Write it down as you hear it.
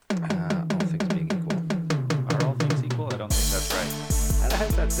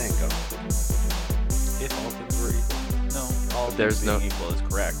said saying ghost. If all things were equal. No, all There's things no- being equal is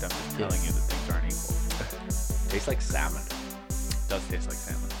correct. I'm just telling you that things aren't equal. Tastes like salmon. It does taste like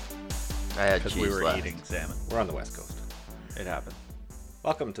salmon. I had Because cheese we were last. eating salmon. We're on the West Coast. It happened.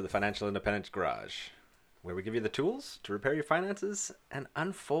 Welcome to the Financial Independence Garage, where we give you the tools to repair your finances and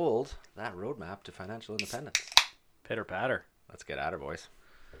unfold that roadmap to financial independence. Pitter patter. Let's get at her, boys.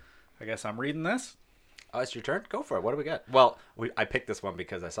 I guess I'm reading this. Oh, it's your turn? Go for it. What do we got? Well, I picked this one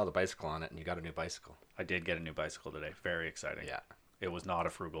because I saw the bicycle on it, and you got a new bicycle. I did get a new bicycle today. Very exciting. Yeah. It was not a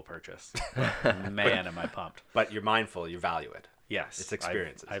frugal purchase. Man, am I pumped. But you're mindful, you value it. Yes. It's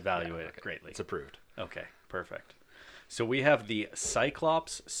experiences. I value it okay. greatly. It's approved. Okay, perfect. So we have the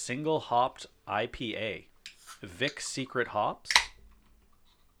Cyclops Single Hopped IPA. Vic Secret Hops.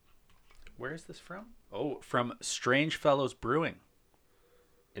 Where is this from? Oh, from Strange Fellows Brewing.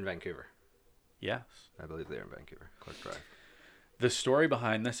 In Vancouver. Yes. I believe they're in Vancouver. Clark Drive. The story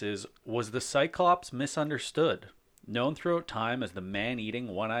behind this was the Cyclops misunderstood? Known throughout time as the man-eating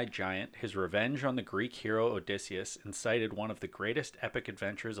one-eyed giant, his revenge on the Greek hero Odysseus incited one of the greatest epic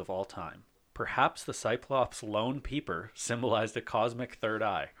adventures of all time. Perhaps the Cyclops' lone peeper symbolized a cosmic third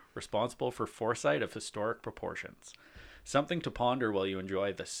eye, responsible for foresight of historic proportions. Something to ponder while you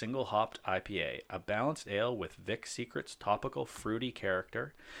enjoy the single-hopped IPA, a balanced ale with Vic Secret's topical fruity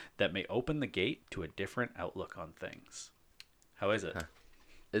character that may open the gate to a different outlook on things. How is it?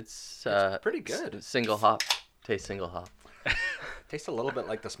 It's pretty good. Single hop. Tastes single hop. Tastes a little bit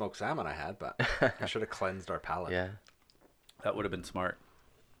like the smoked salmon I had, but I should have cleansed our palate. Yeah. That would have been smart.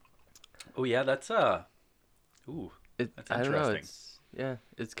 Oh yeah, that's ooh, that's I don't interesting. know.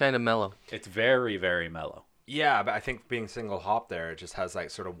 It's kind of mellow. It's very, very mellow. Yeah, but I think being single hop there, it just has like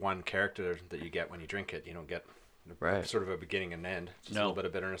sort of one character that you get when you drink it. You don't get sort of a beginning and end. Just a little bit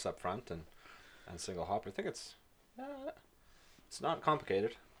of bitterness up front and single hop. I think it's not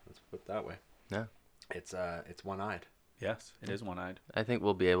complicated. Let's put it that way. Yeah. It's one-eyed. Yes, it is one-eyed. I think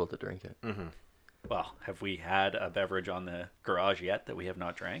we'll be able to drink it. Mm-hmm. Well, have we had a beverage on the garage yet that we have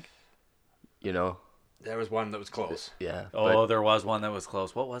not drank? You know. There was one that was close. Yeah. Oh, there was one that was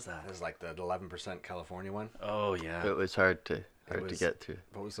close. What was that? It was like the 11% California one. Oh yeah. It was hard to get to.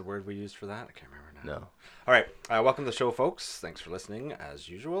 What was the word we used for that? I can't remember now. No. All right. Welcome to the show, folks. Thanks for listening. As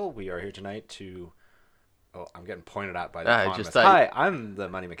usual, we are here tonight to... Oh, I'm getting pointed at by the I economist. just thought Hi, I'm the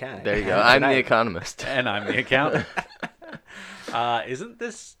money mechanic. There you go. I'm the economist. And I'm the accountant. Isn't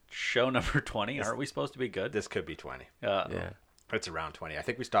this show number 20? Aren't we supposed to be good? This could be 20. Yeah. It's around 20. I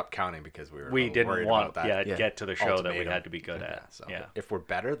think we stopped counting because we were We didn't worried want about that. get to the show that we ultimatum. had to be good Yeah, at. so Yeah. if we're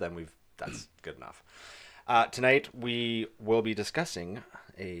better, then that's good enough. Tonight we will be discussing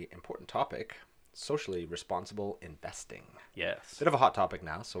a important topic: socially responsible investing. Yes. Bit of a hot topic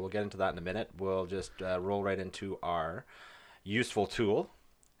now, so we'll get into that in a minute. We'll just roll right into our useful tool.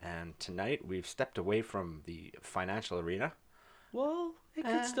 And tonight we've stepped away from the financial arena. Well, it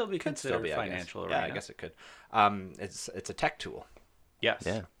could still be considered financial arena. Yeah, I guess it could. It's a tech tool. Yes.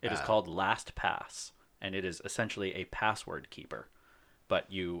 Yeah. It is called LastPass, and it is essentially a password keeper.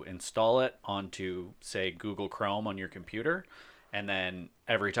 But you install it onto, say, Google Chrome on your computer, and then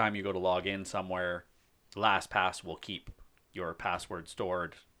every time you go to log in somewhere, LastPass will keep your password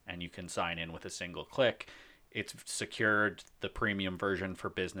stored, and you can sign in with a single click. It's secured. The premium version for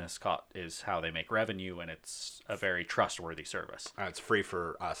business is how they make revenue, and it's a very trustworthy service. It's free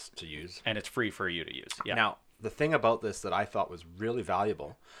for us to use. And it's free for you to use. Yeah. Now, the thing about this that I thought was really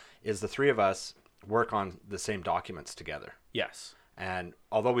valuable is the three of us work on the same documents together. Yes. And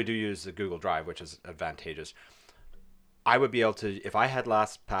although we do use the Google Drive, which is advantageous, I would be able to, if I had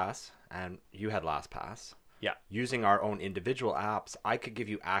LastPass and you had LastPass, Yeah. using our own individual apps, I could give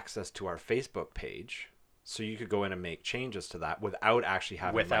you access to our Facebook page. So you could go in and make changes to that without actually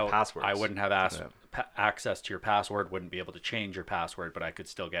having my passwords. I wouldn't have access to your password, wouldn't be able to change your password, but I could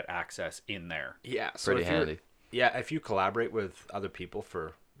still get access in there. Yeah, so Pretty handy. If you collaborate with other people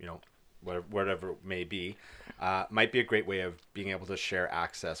for, whatever it may be, might be a great way of being able to share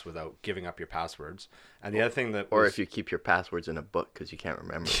access without giving up your passwords. And the other thing that Or if you keep your passwords in a book because you can't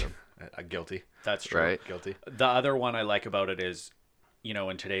remember them. guilty. That's true. Right. Guilty. The other one I like about it is,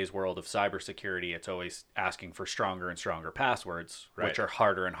 in today's world of cybersecurity, it's always asking for stronger and stronger passwords, Right. which are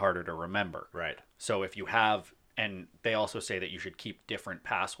harder and harder to remember. Right. So if you have, and they also say that you should keep different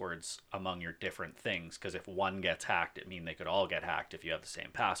passwords among your different things, because if one gets hacked, it means they could all get hacked if you have the same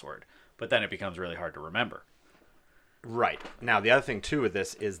password. But then it becomes really hard to remember. Right. Now, the other thing too with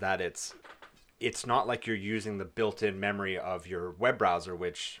this is that it's not like you're using the built-in memory of your web browser,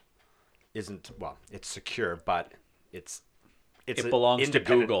 which isn't, well, it's secure, but it's It belongs to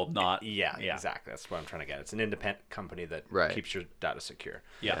Google, not... Yeah, exactly. That's what I'm trying to get. It's an independent company that keeps your data secure.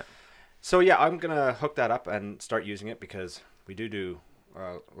 Yeah. So, yeah, I'm going to hook that up and start using it because we do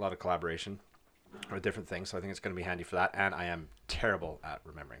a lot of collaboration or different things. So I think it's going to be handy for that. And I am terrible at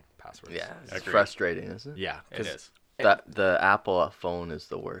remembering passwords. Yeah, it's frustrating, isn't it? Yeah. It is. The Apple phone is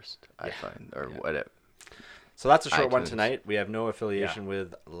the worst, I find, or whatever. So that's a short one tonight. We have no affiliation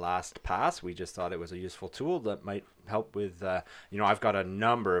with LastPass. We just thought it was a useful tool that might help with, I've got a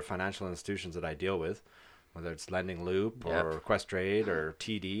number of financial institutions that I deal with, whether it's Lending Loop or Questrade or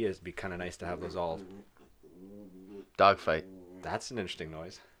TD. It'd be kind of nice to have those all. Dogfight. That's an interesting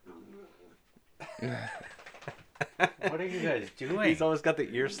noise. What are you guys doing? He's always got the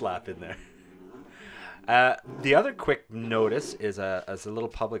ear slap in there. The other quick notice is as a little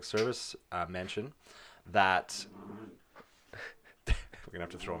public service mention that we're gonna have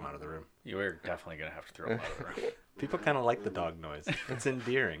to throw him out of the room. You are definitely gonna have to throw him out of the room. People kind of like the dog noise. It's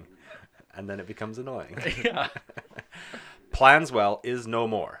endearing, and then it becomes annoying. Yeah. Planswell is no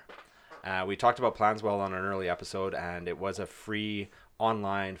more. We talked about Planswell on an early episode, and it was a free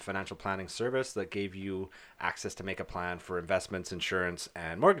online financial planning service that gave you access to make a plan for investments, insurance,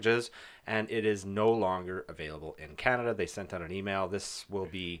 and mortgages, and it is no longer available in Canada. They sent out an email. This will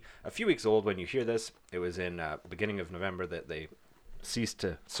be a few weeks old when you hear this. It was in the beginning of November that they ceased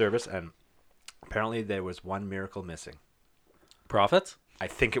to service, and apparently there was one miracle missing. Profits? I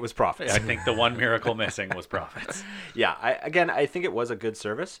think it was profits. I think the one miracle missing was profits. Yeah, I think it was a good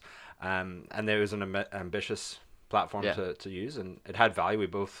service, and there was an ambitious platform to use, and it had value. We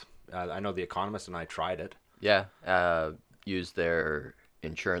both, I know The Economist and I tried it. Yeah, used their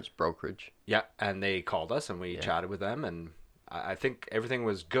insurance brokerage. Yeah, and they called us, and we chatted with them, and I think everything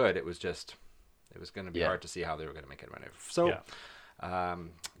was good. It was just, it was going to be hard to see how they were going to make it money. So,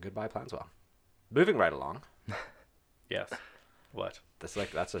 goodbye, Planswell. Moving right along. Yes. What?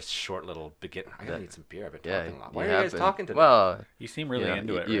 That's a short little begin. I gotta need some beer. I've been talking a lot. Why are you guys talking today? Well, you seem really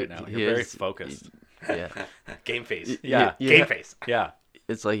into it right now. You're very focused. Game face. Game face. Yeah.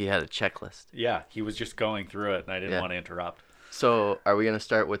 It's like he had a checklist. Yeah, he was just going through it, and I didn't want to interrupt. So, are we going to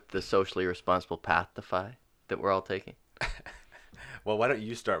start with the socially responsible path to FI that we're all taking? Well, why don't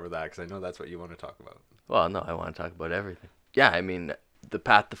you start with that? Because I know that's what you want to talk about. Well, no, I want to talk about everything. Yeah, I mean, the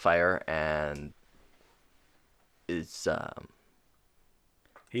path to FIRE and is...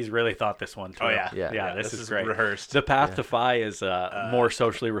 He's really thought this one through. Oh, yeah. Yeah, this is great. Rehearsed. The path to FI is more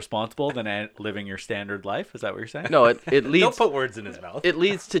socially responsible than living your standard life. Is that what you're saying? No, it leads... Don't put words in his mouth. It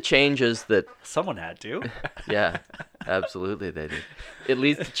leads to changes that... Someone had to. Yeah, absolutely they did. It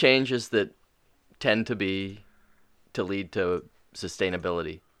leads to changes that tend to lead to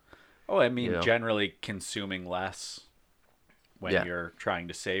sustainability. Oh, I mean, generally consuming less. When you're trying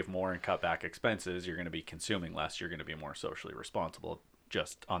to save more and cut back expenses, you're going to be consuming less. You're going to be more socially responsible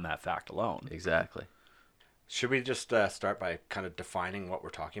just on that fact alone. Exactly. Should we just start by kind of defining what we're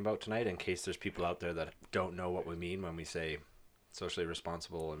talking about tonight in case there's people out there that don't know what we mean when we say socially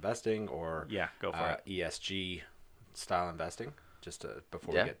responsible investing or go for it. ESG style investing, just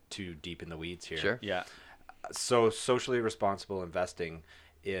before we get too deep in the weeds here. Sure. Yeah. So socially responsible investing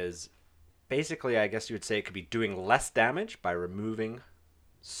is basically, I guess you would say, it could be doing less damage by removing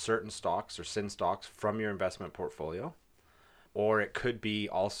certain stocks or sin stocks from your investment portfolio. Or it could be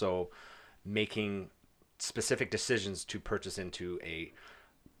also making specific decisions to purchase into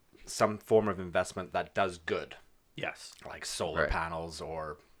some form of investment that does good. Yes. Like solar panels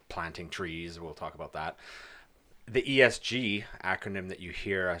or planting trees. We'll talk about that. The ESG acronym that you'll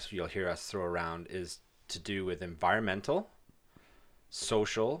hear us throw around is to do with environmental,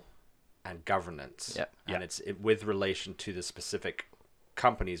 social, and governance. And it's with relation to the specific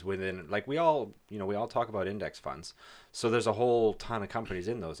companies within, like we all talk about index funds. So there's a whole ton of companies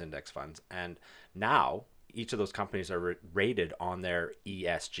in those index funds, and now each of those companies are rated on their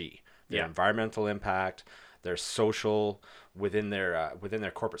ESG, their environmental impact, their social within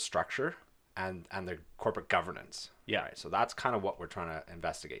their corporate structure, and their corporate governance. Yeah. Right? So that's kind of what we're trying to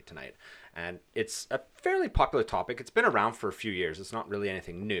investigate tonight. And it's a fairly popular topic. It's been around for a few years. It's not really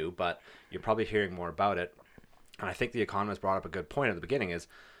anything new, but you're probably hearing more about it. And I think The Economist brought up a good point at the beginning is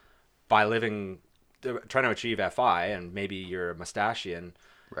by trying to achieve FI, and maybe you're a mustachian,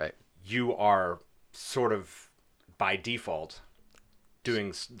 right? You are sort of by default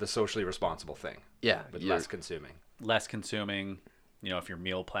doing the socially responsible thing. Yeah. With less consuming. Less consuming. If you're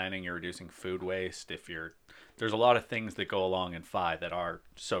meal planning, you're reducing food waste. There's a lot of things that go along in FI that are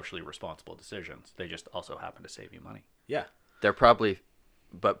socially responsible decisions. They just also happen to save you money. Yeah. They're probably,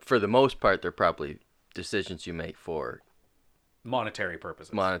 but for the most part, they're probably decisions you make for monetary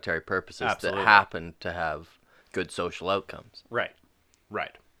purposes Absolutely. that happen to have good social outcomes. Right.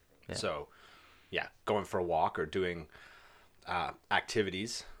 Yeah. So, yeah, going for a walk or doing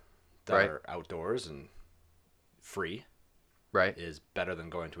activities that are outdoors and free is better than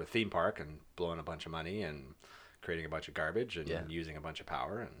going to a theme park and blowing a bunch of money and creating a bunch of garbage and using a bunch of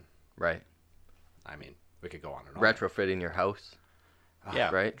power. And I mean, we could go on and on. Retrofitting your house.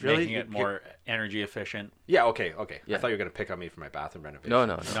 Yeah, right. Making it more energy efficient. Yeah. Okay. Yeah. I thought you were gonna pick on me for my bathroom renovation. No,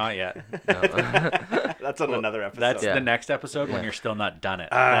 not yet. No. That's on another episode. That's the next episode when you're still not done it.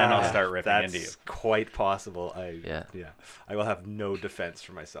 Then I'll start ripping into you. That's quite possible. I will have no defense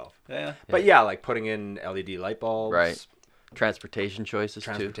for myself. Yeah. But yeah, like putting in LED light bulbs. Right. Transportation choices.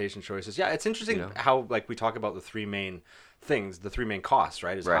 Yeah, it's interesting how like we talk about the three main things, the three main costs,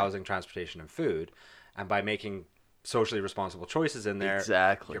 right? Is housing, transportation, and food. And by making socially responsible choices in there,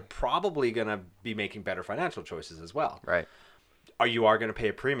 you're probably going to be making better financial choices as well. Right. You are going to pay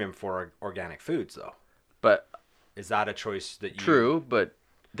a premium for organic foods, though. But is that a choice that you... True, but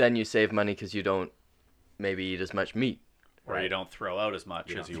then you save money because you don't maybe eat as much meat. Or you don't throw out as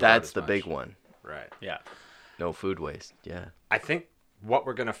much as you That's the big one. Right. Yeah. No food waste. Yeah. I think what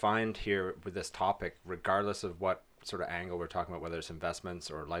we're going to find here with this topic, regardless of what sort of angle we're talking about, whether it's investments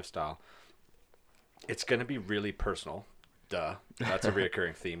or lifestyle, it's going to be really personal. Duh. That's a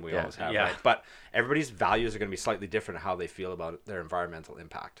reoccurring theme we always have, right? But everybody's values are going to be slightly different in how they feel about their environmental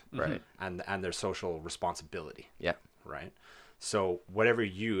impact. Right. And their social responsibility. Yeah. Right? So whatever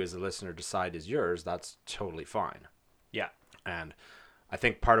you as a listener decide is yours, that's totally fine. Yeah. And I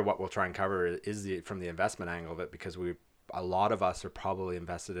think part of what we'll try and cover is from the investment angle of it, because a lot of us are probably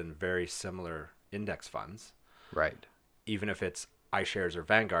invested in very similar index funds. Right. Even if it's iShares or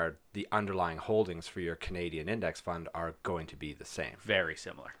Vanguard, the underlying holdings for your Canadian index fund are going to be the same. Very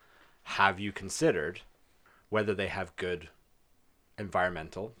similar. Have you considered whether they have good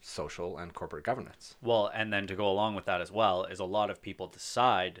environmental, social, and corporate governance? Well, and then to go along with that as well is a lot of people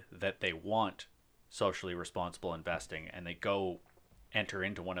decide that they want socially responsible investing and they go enter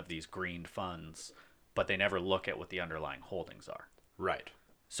into one of these green funds, but they never look at what the underlying holdings are. Right.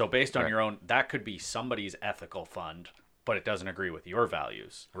 So based on your own, that could be somebody's ethical fund, but it doesn't agree with your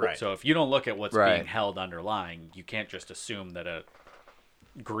values. Right. So if you don't look at what's being held underlying, you can't just assume that a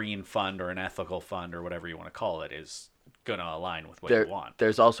green fund or an ethical fund or whatever you want to call it is going to align with what you want.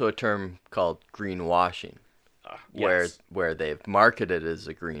 There's also a term called greenwashing, where they've marketed it as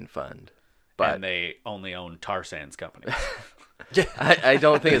a green fund, but and they only own tar sands companies. I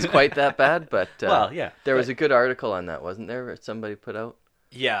don't think it's quite that bad, but there was a good article on that, wasn't there? Somebody put out.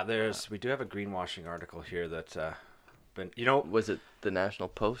 Yeah, we do have a greenwashing article here that, was it the National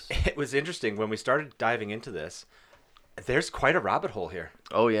Post? It was interesting when we started diving into this. There's quite a rabbit hole here.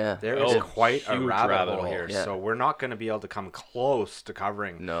 Oh yeah, there is quite a rabbit hole here. Yeah. So we're not going to be able to come close to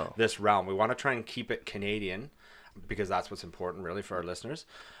covering this realm. We want to try and keep it Canadian because that's what's important, really, for our listeners.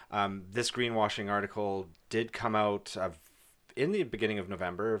 This greenwashing article did come out in the beginning of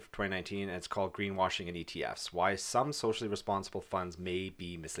November of 2019, and it's called Greenwashing in ETFs, Why Some Socially Responsible Funds May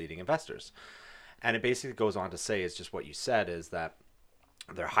Be Misleading Investors. And it basically goes on to say, is just what you said, is that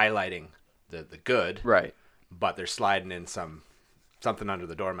they're highlighting the good, right? But they're sliding in something under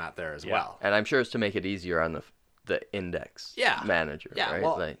the doormat there as well. And I'm sure it's to make it easier on the index manager, right?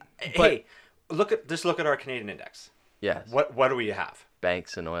 Well, hey, look at our Canadian index. Yes. What do we have?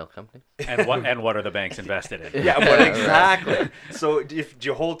 Banks and oil companies. And what are the banks invested in? Yeah, what exactly? So if do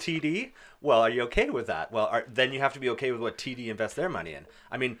you hold TD? Well, are you okay with that? Well, then you have to be okay with what TD invests their money in.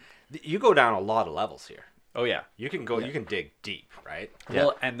 I mean, you go down a lot of levels here. Oh yeah. You can go. Yeah. You can dig deep, right?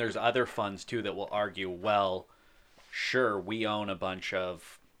 Well, and there's other funds too that will argue, well, sure, we own a bunch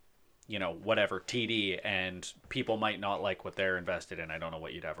of, whatever TD, and people might not like what they're invested in. I don't know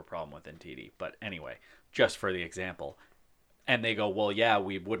what you'd have a problem with in TD, but anyway, just for the example. And they go, well, yeah,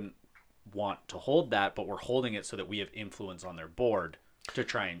 we wouldn't want to hold that, but we're holding it so that we have influence on their board to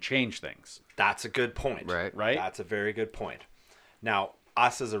try and change things. That's a good point. Right? That's a very good point. Now,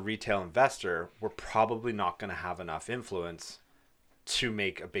 us as a retail investor, we're probably not going to have enough influence to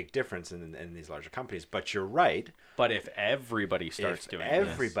make a big difference in these larger companies. But you're right. But if everybody starts doing this. If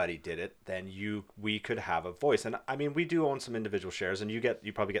everybody did it, then we could have a voice. And I mean, we do own some individual shares, and you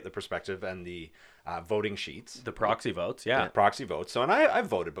probably get the perspective and the voting sheets. The proxy votes, yeah. The proxy votes. So, and I've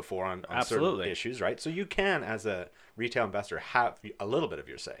voted before on certain issues, right? So you can, as a retail investor, have a little bit of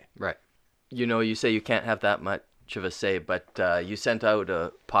your say. Right. You say you can't have that much of a say, but you sent out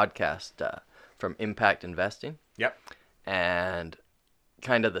a podcast from Impact Investing. Yep. And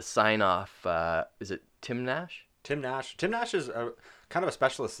kind of the sign off, is it Tim Nash? Tim Nash is kind of a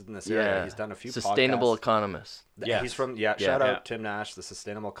specialist in this area. He's done a few sustainable podcasts. Economist. Yeah, he's from shout out Tim Nash, the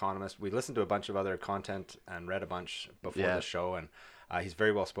Sustainable Economist. We listened to a bunch of other content and read a bunch before the show, and he's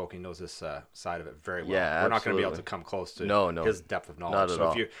very well spoken. He knows this side of it very well. Yeah, we're not going to be able to come close to his depth of knowledge. Not at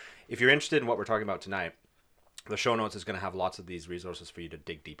all. If you're interested in what we're talking about tonight, the show notes is going to have lots of these resources for you to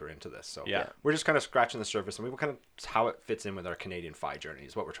dig deeper into this. So we're just kind of scratching the surface, and we kind of how it fits in with our Canadian FI journey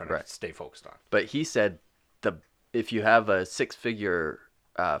is what we're trying to stay focused on. But he said if you have a 6-figure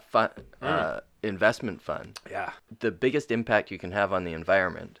investment fund, the biggest impact you can have on the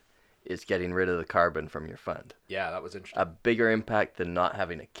environment is getting rid of the carbon from your fund. Yeah, that was interesting. A bigger impact than not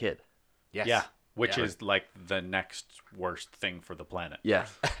having a kid. Yes. Yeah, which is like the next worst thing for the planet. Yeah.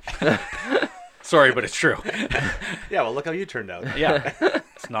 Sorry, but it's true. Yeah, well, look how you turned out. Yeah,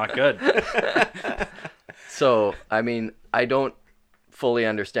 it's not good. So, I mean, I don't fully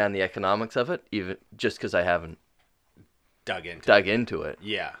understand the economics of it, even just because I haven't dug into it.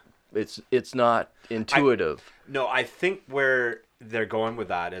 Yeah. It's not intuitive. I think where they're going with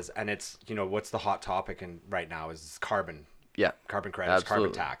that is, and it's, what's the hot topic right now is carbon. Yeah. Carbon credits,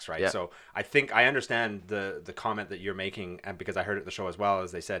 carbon tax, right? Yeah. So I think I understand the comment that you're making, and because I heard it at the show as well,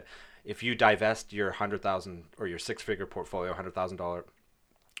 as they said, if you divest your $100,000 or your 6-figure portfolio, $100,000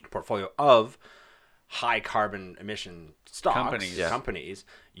 portfolio of high carbon emission stocks, companies,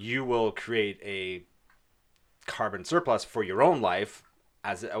 you will create a carbon surplus for your own life.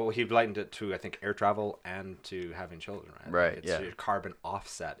 He likened it to, I think, air travel and to having children, right? Right. Your carbon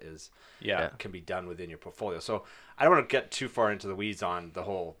offset can be done within your portfolio. So I don't want to get too far into the weeds on the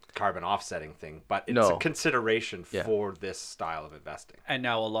whole carbon offsetting thing, but it's a consideration for this style of investing. And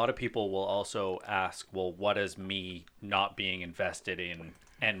now a lot of people will also ask, well, what does me not being invested in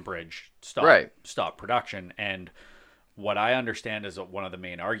Enbridge stop production? And what I understand is one of the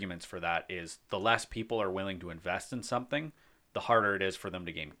main arguments for that is the less people are willing to invest in something, the harder it is for them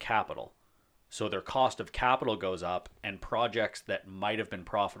to gain capital. So their cost of capital goes up, and projects that might have been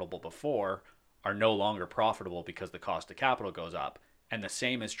profitable before are no longer profitable because the cost of capital goes up. And the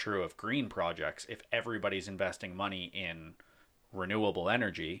same is true of green projects. If everybody's investing money in renewable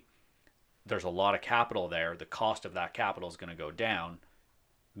energy, there's a lot of capital there. The cost of that capital is going to go down,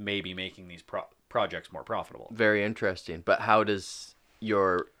 maybe making these projects more profitable. Very interesting. But how does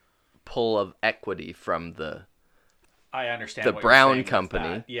your pull of equity from the Brown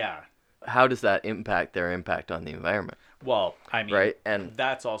company, how does that impact their impact on the environment? Well, I mean, right? And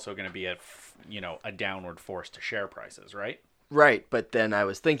that's also going to be a downward force to share prices, right? Right, but then I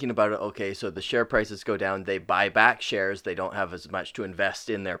was thinking about it. Okay, so the share prices go down, they buy back shares, they don't have as much to invest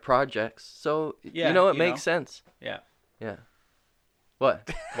in their projects. So it makes sense. Yeah.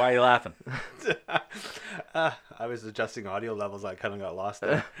 What? Why are you laughing? I was adjusting audio levels. I kind of got lost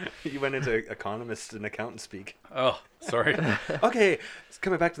there. You went into economist and accountant speak. Oh, sorry. Okay,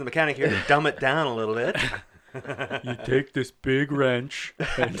 coming back to the mechanic here to dumb it down a little bit. You take this big wrench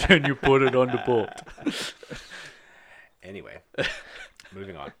and then you put it on the bolt. Anyway,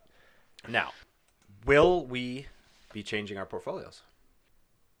 moving on. Now, will we be changing our portfolios?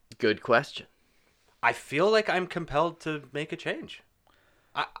 Good question. I feel like I'm compelled to make a change.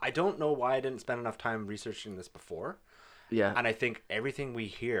 I don't know why I didn't spend enough time researching this before. Yeah. And I think everything we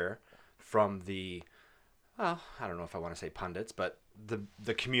hear from I don't know if I want to say pundits, but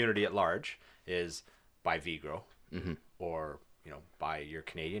the community at large is buy VGRO or, buy your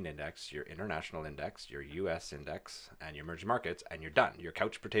Canadian index, your international index, your US index, and your emerging markets, and you're done. Your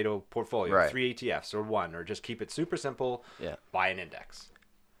couch potato portfolio, 3 ETFs or 1, or just keep it super simple. Yeah. Buy an index.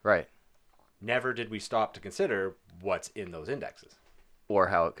 Right. Never did we stop to consider what's in those indexes. Or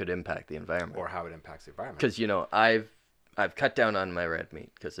how it could impact the environment. Or how it impacts the environment. Because, I've cut down on my red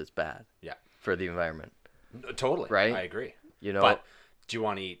meat because it's bad. Yeah. For the environment. Totally. Right? I agree. But do you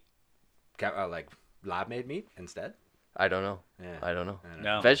want to eat lab-made meat instead? I don't know. Yeah. I don't know.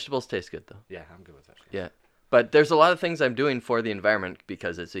 No. Vegetables taste good, though. Yeah, I'm good with vegetables. Yeah. But there's a lot of things I'm doing for the environment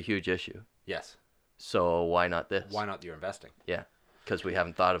because it's a huge issue. Yes. So why not this? Why not your investing? Yeah. Because we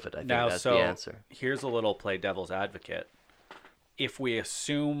haven't thought of it. I think that's the answer. Here's a little play devil's advocate. If we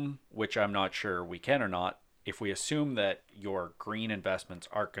assume, which I'm not sure we can or not, if we assume that your green investments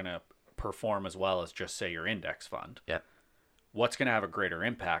aren't going to perform as well as just say your index fund, what's going to have a greater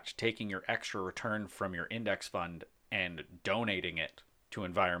impact? Taking your extra return from your index fund and donating it to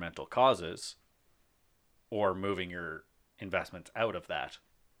environmental causes, or moving your investments out of that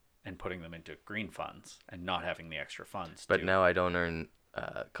and putting them into green funds and not having the extra funds. But now I don't earn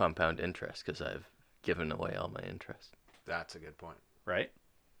compound interest because I've given away all my interest. That's a good point. Right?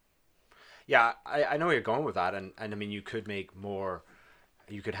 Yeah, I know where you're going with that. And I mean, you could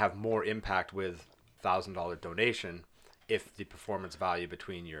have more impact with $1,000 donation if the performance value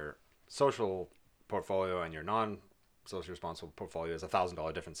between your social portfolio and your non-socially responsible portfolio is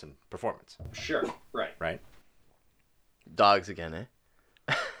 $1,000 difference in performance. Sure. Right. Right. Dogs again,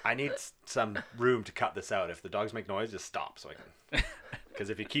 eh? I need some room to cut this out. If the dogs make noise, just stop so I can. Because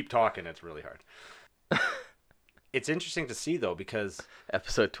if you keep talking, it's really hard. It's interesting to see though, because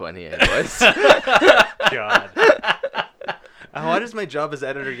episode 20, anyways. God. Why does my job as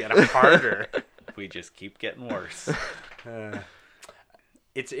editor get harder? We just keep getting worse.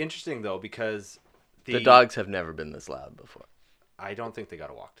 It's interesting though, because the dogs have never been this loud before. I don't think they got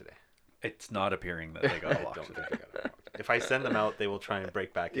a walk today. It's not appearing that they got a walk today. If I send them out, they will try and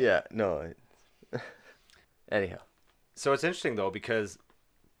break back in. Yeah, no. Anyhow. So it's interesting though, because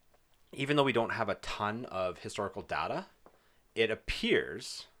even though we don't have a ton of historical data, it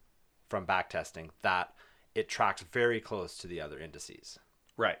appears from backtesting that it tracks very close to the other indices.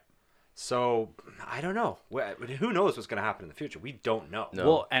 Right. So I don't know. Who knows what's going to happen in the future? We don't know. No.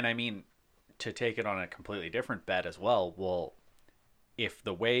 Well, and I mean, to take it on a completely different bet as well, if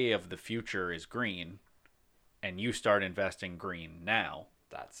the way of the future is green and you start investing green now,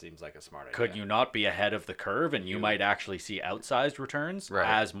 that seems like a smart idea. Could you not be ahead of the curve and you might actually see outsized returns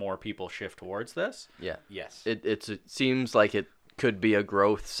as more people shift towards this? Yeah. Yes. It seems like it could be a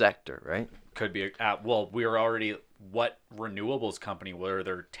growth sector, right? Could be. Well, we were already, what renewables company were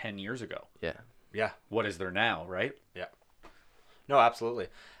there 10 years ago? Yeah. Yeah. What is there now, right? Yeah. No, absolutely.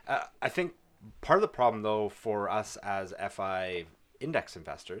 I think part of the problem, though, for us as FI index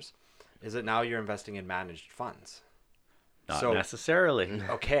investors is that now you're investing in managed funds. Not necessarily.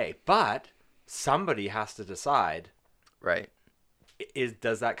 Okay, but somebody has to decide. Right.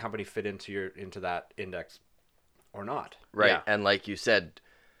 Does that company fit into that index or not? Right. Yeah. And like you said,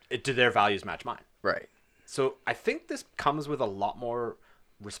 do their values match mine? Right. So I think this comes with a lot more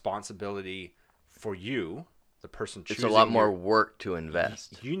responsibility for you, the person choosing. It's a lot more work to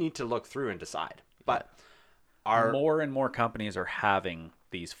invest. You need to look through and decide. But more and more companies are having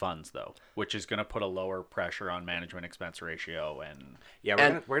these funds though, which is going to put a lower pressure on management expense ratio. And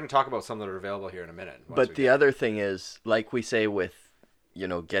we're going to talk about some that are available here in a minute. But the other thing is, like we say with,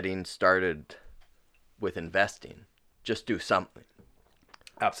 getting started with investing, just do something.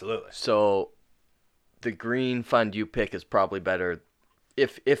 Absolutely. So the green fund you pick is probably better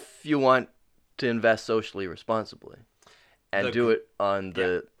if you want to invest socially responsibly and do it on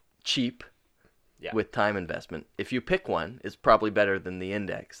the cheap. Yeah. With time investment, if you pick one, it's probably better than the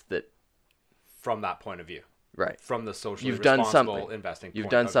index. That, from that point of view, right? From the socially responsible investing, you've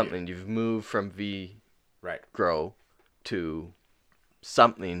done something. You've moved from grow to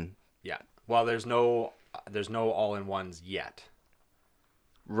something. Yeah. Well, there's no all-in-ones yet.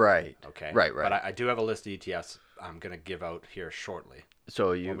 Right. Okay. Right. But I do have a list of ETFs I'm gonna give out here shortly.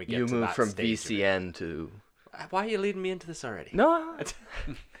 So you move from VCN to. Why are you leading me into this already? No.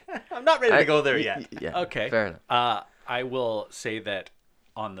 I'm not ready to go there yet. Yeah, okay. Fair enough. I will say that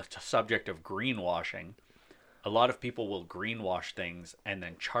on the subject of greenwashing, a lot of people will greenwash things and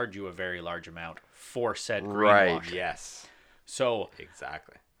then charge you a very large amount for said greenwashing. Right. Yes. So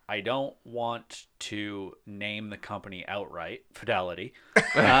exactly. I don't want to name the company outright, Fidelity,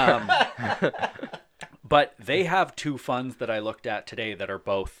 but they have two funds that I looked at today that are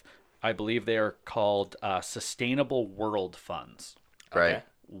both, I believe they are called Sustainable World Funds. Right. Okay?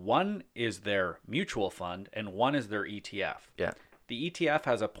 One is their mutual fund and one is their ETF. Yeah. The ETF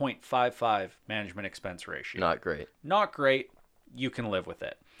has a 0.55 management expense ratio. Not great. Not great. You can live with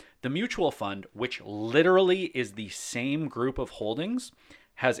it. The mutual fund, which literally is the same group of holdings,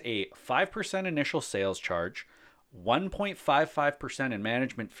 has a 5% initial sales charge, 1.55% in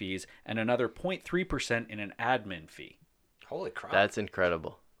management fees, and another 0.3% in an admin fee. Holy crap. That's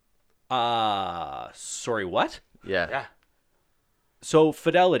incredible. Sorry, what? Yeah. So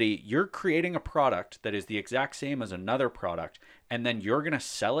Fidelity, you're creating a product that is the exact same as another product, and then you're going to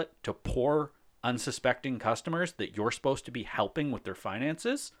sell it to poor, unsuspecting customers that you're supposed to be helping with their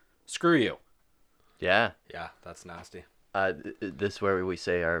finances? Screw you. Yeah. Yeah, that's nasty. This is where we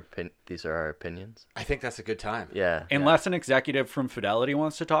say these are our opinions. I think that's a good time. Yeah. Unless an executive from Fidelity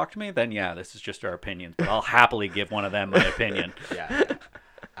wants to talk to me, then yeah, this is just our opinions. But I'll happily give one of them my opinion. Yeah.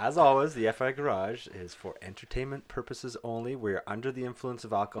 As always, the FI Garage is for entertainment purposes only. We're under the influence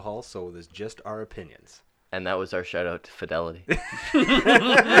of alcohol, so there's just our opinions. And that was our shout out to Fidelity.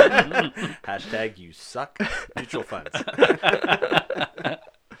 Hashtag you suck mutual funds.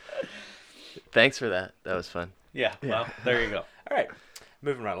 Thanks for that. That was fun. Yeah, well, there you go. All right,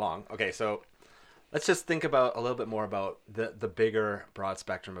 moving right along. Okay, so let's just think about a little bit more about the bigger, broad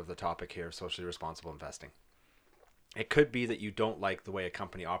spectrum of the topic here of socially responsible investing. It could be that you don't like the way a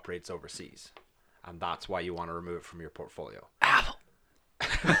company operates overseas. and that's why you want to remove it from your portfolio. Apple.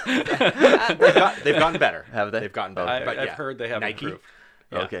 They've gotten better. Have they? They've gotten better. I've heard they have Nike. improved.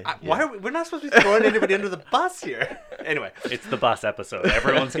 Yeah. Okay. Why are we're not supposed to be throwing anybody under the bus here? Anyway, It's the bus episode.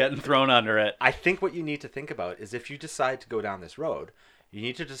 Everyone's getting thrown under it. I think what you need to think about is if you decide to go down this road, you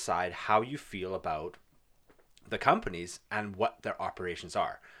need to decide how you feel about the companies and what their operations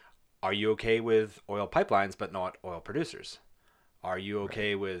are. Are you okay with oil pipelines but not oil producers? Are you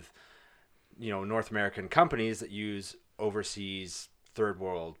okay with, North American companies that use overseas third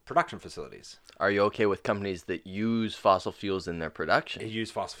world production facilities? Are you okay with companies that use fossil fuels in their production? They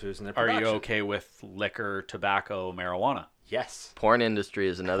use fossil fuels in their Are production. you okay with liquor, tobacco, marijuana? Yes. Porn industry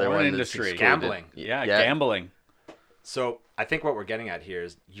is another Porn one. industry. That's excluded. Gambling. Yeah, gambling. So I think what we're getting at here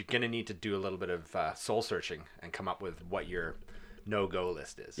is you're going to need to do a little bit of soul searching and come up with what your no-go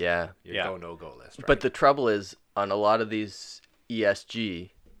list is. Yeah. Your go-no-go list, right? But the trouble is, on a lot of these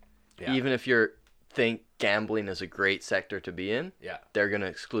ESG, even if you think gambling is a great sector to be in, they're going to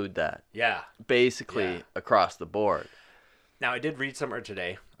exclude that. Yeah. Basically across the board. Now, I did read somewhere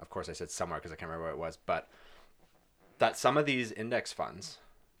today, of course I said somewhere because I can't remember where it was, but that some of these index funds,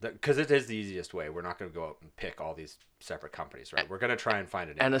 because it is the easiest way, we're not going to go out and pick all these separate companies, right? We're going to try and find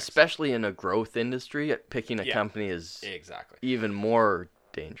an index. And especially in a growth industry, picking a company is even more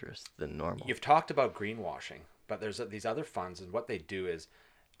dangerous than normal. You've talked about greenwashing, but there's these other funds, and what they do is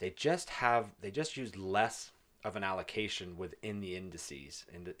they just use less of an allocation within the indices,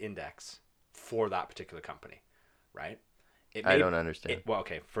 in the index, for that particular company, right? I don't understand.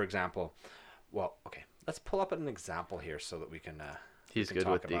 For example, let's pull up an example here so that we can. He's good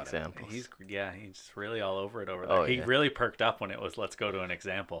with the examples. He's really all over it over there. He really perked up when it was let's go to an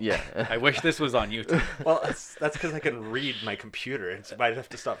example. Yeah. I wish this was on YouTube. Well, that's because I can read my computer. I might have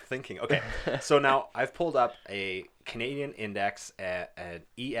to stop thinking. Okay, so now I've pulled up a Canadian index, an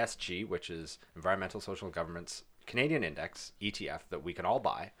ESG, which is Environmental Social Governance Canadian Index, ETF, that we can all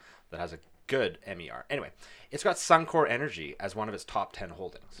buy, that has a good MER. Anyway, it's got Suncor Energy as one of its top 10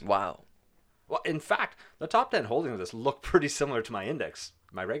 holdings. Wow. Well, in fact, the top 10 holdings of this look pretty similar to my index,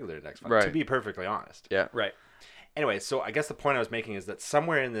 my regular index fund, to be perfectly honest. Yeah. Right. Anyway, so I guess the point I was making is that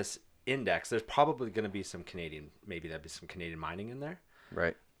somewhere in this index, there's probably going to be some maybe there'll be some Canadian mining in there.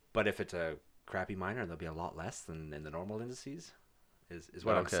 Right. But if it's a crappy miner, there'll be a lot less than in the normal indices, is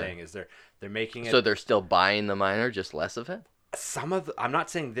what I'm saying. Is they're making it. So they're still buying the miner, just less of it? I'm not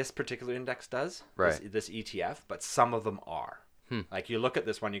saying this particular index does, this ETF, but some of them are. Like you look at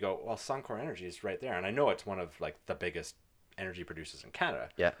this one, you go, well, Suncor Energy is right there, and I know it's one of like the biggest energy producers in Canada.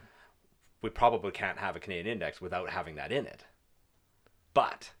 Yeah, we probably can't have a Canadian index without having that in it.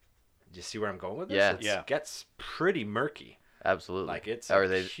 But do you see where I'm going with this? It gets pretty murky. Absolutely. Like are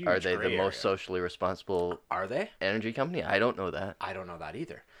they the most socially responsible? Are they energy company? I don't know that. I don't know that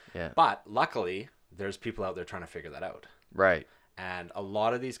either. Yeah, but luckily, there's people out there trying to figure that out. Right. And a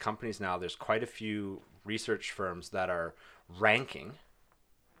lot of these companies now, there's quite a few research firms that are ranking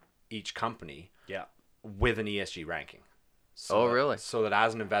each company with an ESG ranking. Really? So that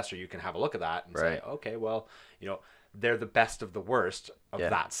as an investor, you can have a look at that and say, okay, well, they're the best of the worst of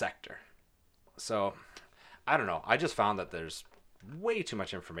that sector. So I don't know. I just found that there's way too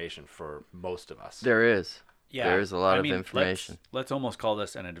much information for most of us. There is. Yeah. There's a lot of information. Let's almost call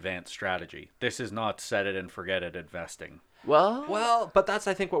this an advanced strategy. This is not set it and forget it investing. Well, but that's,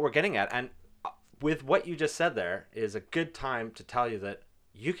 I think, what we're getting at. And with what you just said there is a good time to tell you that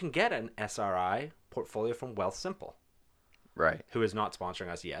you can get an SRI portfolio from Wealthsimple. Right. Who is not sponsoring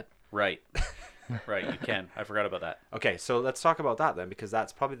us yet. Right. Right, you can. I forgot about that. Okay, so let's talk about that then, because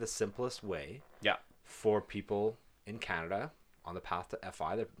that's probably the simplest way for people in Canada on the path to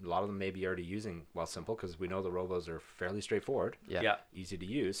FI. A lot of them may be already using Wealthsimple because we know the robos are fairly straightforward. Yeah. Easy to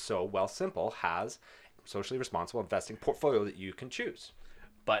use. So Wealthsimple has socially responsible investing portfolio that you can choose.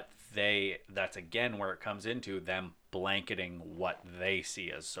 But that's again where it comes into them blanketing what they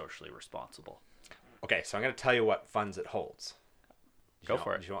see as socially responsible. Okay, so I'm going to tell you what funds it holds. Go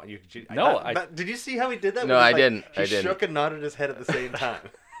for it. But did you see how he did that? No, I didn't. He shook and nodded his head at the same time.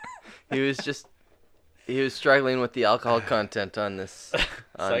 He was struggling with the alcohol content on this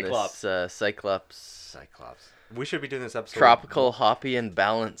Cyclops. We should be doing this episode. Tropical, hoppy, and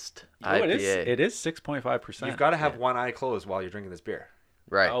balanced IPA. It is 6.5%. You've got to have one eye closed while you're drinking this beer.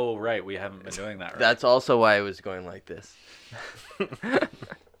 Right. Oh, right. We haven't been doing that. Right? That's also why I was going like this.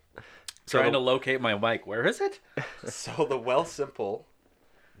 Trying to locate my mic. Where is it? So the Wealthsimple,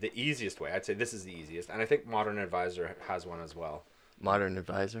 the easiest way, I'd say this is the easiest, and I think Modern Advisor has one as well. Modern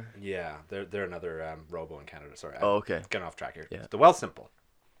Advisor? Yeah, they're another robo in Canada. Sorry. Okay. Getting off track here. Yeah. The Wealthsimple,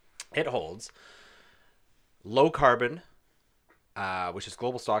 it holds low carbon which is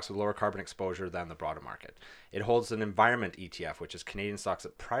global stocks with lower carbon exposure than the broader market. It holds an environment ETF, which is Canadian stocks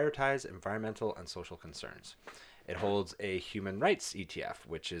that prioritize environmental and social concerns. It holds a human rights ETF,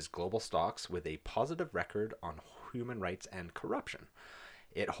 which is global stocks with a positive record on human rights and corruption.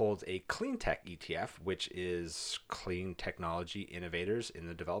 It holds a clean tech ETF, which is clean technology innovators in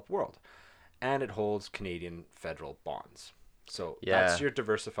the developed world. And it holds Canadian federal bonds. So that's your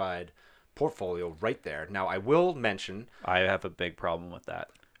diversified portfolio right there. Now, I will mention... I have a big problem with that.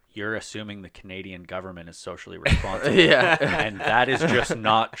 You're assuming the Canadian government is socially responsible. And that is just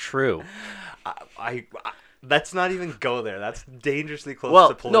not true. Let's not even go there. That's dangerously close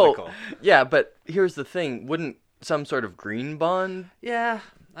to political. No, yeah, but here's the thing. Wouldn't some sort of green bond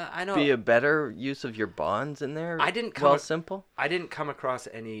I know. be a better use of your bonds in there? Simple? I didn't come across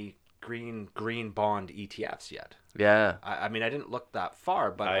any green bond ETFs yet. Yeah. I mean, I didn't look that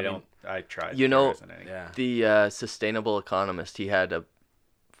far, but I tried. You know, the Sustainable Economist, he had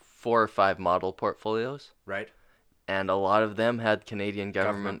 4 or 5 model portfolios. Right. And a lot of them had Canadian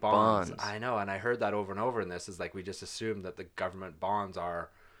government bonds. I know, and I heard that over and over in this. Is like we just assumed that the government bonds are...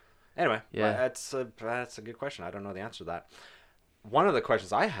 Anyway, that's a good question. I don't know the answer to that. One of the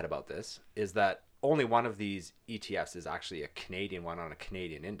questions I had about this is that only one of these ETFs is actually a Canadian one on a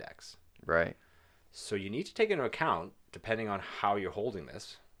Canadian index. Right. So you need to take into account, depending on how you're holding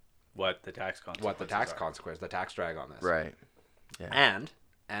this, what the tax consequence, the tax drag on this. Right. Yeah.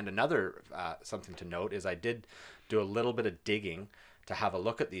 And another something to note is I did do a little bit of digging to have a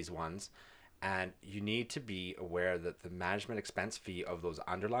look at these ones, and you need to be aware that the management expense fee of those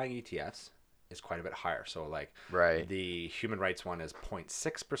underlying ETFs is quite a bit higher. So like the human rights one is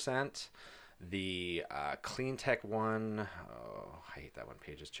 0.6%. The clean tech one, I hate that one.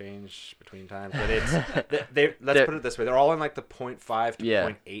 Pages change between times, but it's let's put it this way: they're all in like the 0.5 to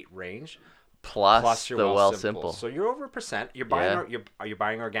 0.8 range, plus your Wealthsimple. So you're over 1%. You're buying. You're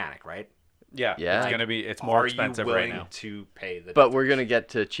buying organic, right? Yeah. It's more expensive right now. Are you willing to pay the? But we're gonna get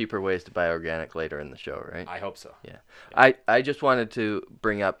to cheaper ways to buy organic later in the show, right? I hope so. Yeah. I just wanted to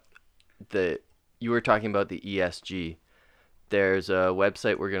bring up you were talking about the ESG. There's a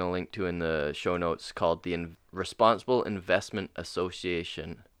website we're going to link to in the show notes called the Responsible Investment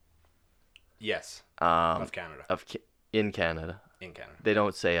Association. Yes. Of Canada. In Canada. In Canada. They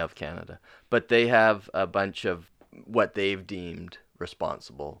don't say of Canada. But they have a bunch of what they've deemed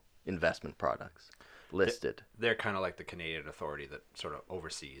responsible investment products listed. They're kind of like the Canadian authority that sort of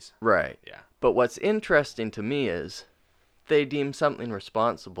oversees. Right. Yeah. But what's interesting to me is they deem something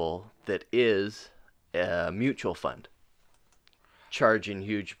responsible that is a mutual fund. Charging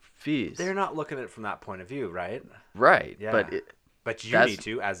huge fees. They're not looking at it from that point of view, right? Right. Yeah. But you need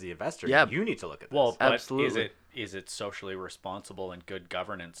to, as the investor, you need to look at this. Well, but absolutely. Is it socially responsible and good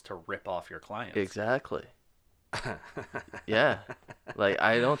governance to rip off your clients? Exactly. Yeah. Like,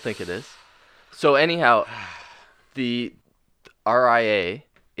 I don't think it is. So anyhow, the RIA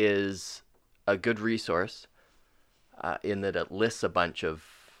is a good resource in that it lists a bunch of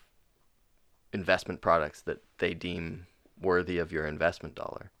investment products that they deem worthy of your investment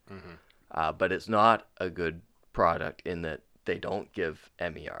dollar. Mm-hmm. But it's not a good product in that they don't give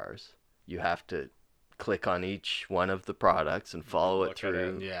MERs. You have to click on each one of the products and follow it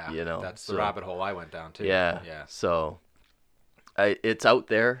through. Yeah, you know, that's the rabbit hole I went down too. Yeah. So it's out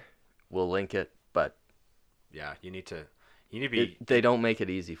there. We'll link it, but yeah, you need to be. They don't make it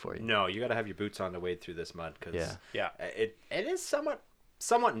easy for you. No, you got to have your boots on to wade through this mud because it is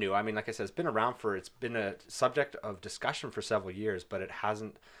somewhat new. I mean, like I said, it's been a subject of discussion for several years, but it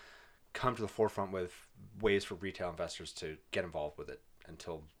hasn't come to the forefront with ways for retail investors to get involved with it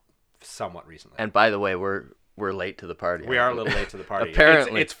until somewhat recently. And by the way, we're late to the party. We are a little late to the party.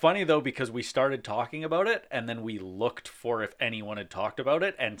 Apparently. It's funny though, because we started talking about it and then we looked for if anyone had talked about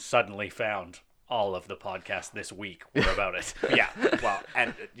it and suddenly found all of the podcasts this week were about it. Yeah. Well,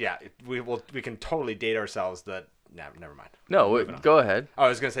 and we can totally date ourselves that. No, never mind. No, go ahead. I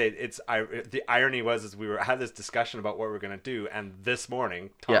was gonna say the irony was we had this discussion about what we were gonna do, and this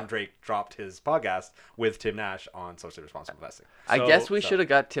morning Tom Drake dropped his podcast with Tim Nash on socially responsible investing. I guess we should have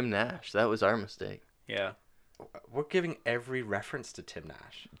got Tim Nash. That was our mistake. Yeah, we're giving every reference to Tim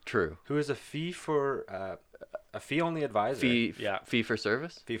Nash. True. Who is a fee only advisor. Fee for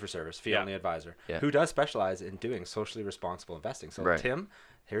service. Fee for service. Fee only advisor. Yeah. Who does specialize in doing socially responsible investing. So Tim.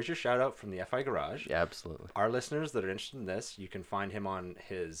 Here's your shout out from the FI Garage. Yeah, absolutely. Our listeners that are interested in this, you can find him on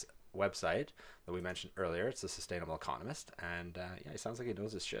his website that we mentioned earlier. It's the Sustainable Economist. And he sounds like he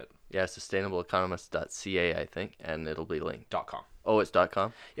knows his shit. Yeah, sustainableeconomist.ca, I think, and it'll be linked. .com. Oh, it's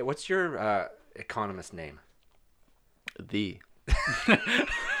 .com? Yeah, what's your economist name? The.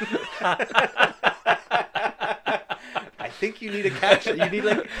 I think you need a cash. You need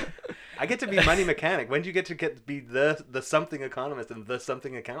like. I get to be money mechanic. When do you get to be the something economist and the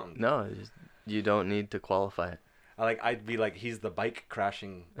something accountant? No, you don't need to qualify it. I'd be like, he's the bike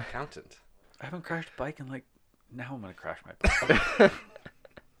crashing accountant. I haven't crashed a bike in now I'm gonna crash my bike.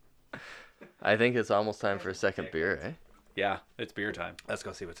 I think it's almost time for a second beer, eh? Yeah, it's beer time. Let's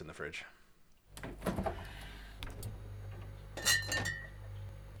go see what's in the fridge.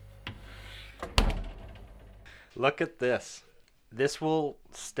 Look at this. This will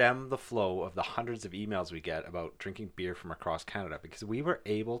stem the flow of the hundreds of emails we get about drinking beer from across Canada, because we were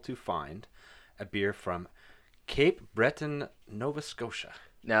able to find a beer from Cape Breton, Nova Scotia.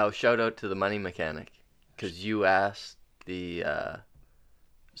 Now, shout out to the money mechanic, because you asked the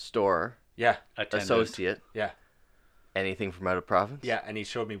store associate anything from out of province. Yeah, and he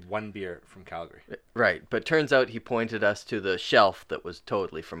showed me one beer from Calgary. Right, but turns out he pointed us to the shelf that was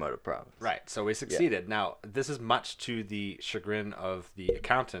totally from out of province. Right, so we succeeded. Yeah. Now, this is much to the chagrin of the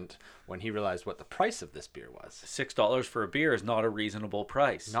accountant when he realized what the price of this beer was. $6 for a beer is not a reasonable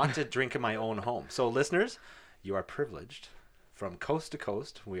price. Not to drink in my own home. So, listeners, you are privileged. From coast to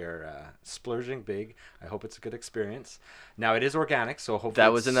coast, we are splurging big. I hope it's a good experience. Now, it is organic, so hopefully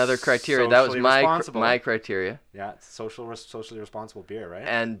that was another criteria. That was my criteria. Yeah, it's socially responsible beer, right?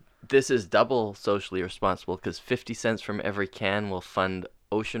 And this is double socially responsible because 50 cents from every can will fund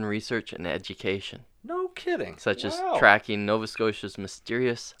ocean research and education. No kidding. Such as tracking Nova Scotia's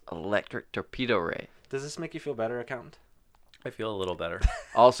mysterious electric torpedo ray. Does this make you feel better, accountant? I feel a little better.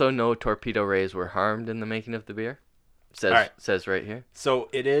 Also, no torpedo rays were harmed in the making of the beer. Says right here. So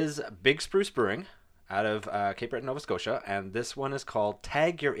it is Big Spruce Brewing out of Cape Breton, Nova Scotia, and this one is called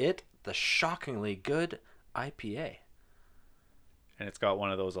Tag Your It, the Shockingly Good IPA. And it's got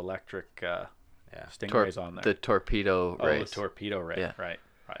one of those electric stingrays on there. The torpedo ray. Oh, the torpedo ray. Yeah. Right.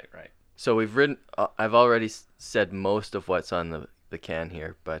 So we've written. I've already said most of what's on the can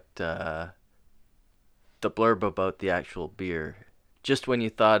here, but the blurb about the actual beer. Just when you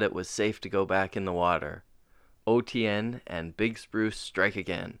thought it was safe to go back in the water, OTN and Big Spruce strike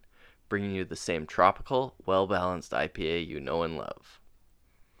again, bringing you the same tropical, well-balanced IPA you know and love.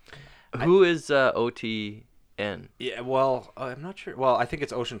 Who is OTN? Yeah, well, I'm not sure. Well, I think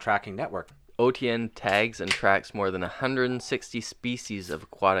it's Ocean Tracking Network. OTN tags and tracks more than 160 species of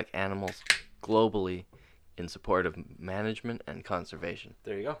aquatic animals globally in support of management and conservation.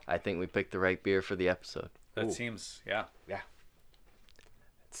 There you go. I think we picked the right beer for the episode. That seems, yeah.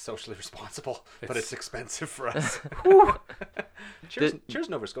 It's socially responsible, but it's expensive for us. Cheers,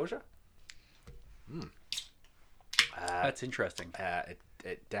 Nova Scotia. That's interesting.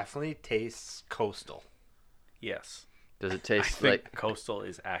 It definitely tastes coastal. Yes. Does it taste I think coastal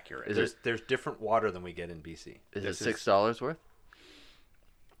is accurate? There's different water than we get in BC. Is it $6 worth?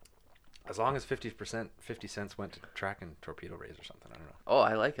 As long as 50 cents went to tracking torpedo rays or something. I don't know. Oh,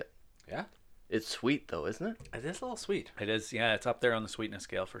 I like it. Yeah? It's sweet, though, isn't it? It is a little sweet. It is, yeah. It's up there on the sweetness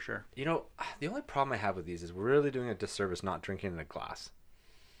scale for sure. You know, the only problem I have with these is we're really doing a disservice not drinking in a glass.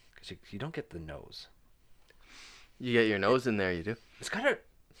 Because you don't get the nose. You get your nose in there, you do. It's kind of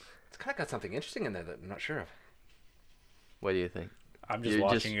got something interesting in there that I'm not sure of. What do you think? I'm just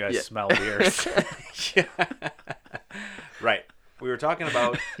watching you guys smell beers. Yeah. Right. We were talking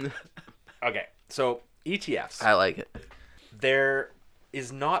about... Okay, so ETFs. I like it. There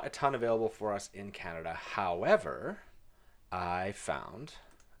is not a ton available for us in Canada. However, I found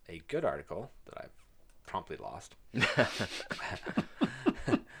a good article that I've promptly lost.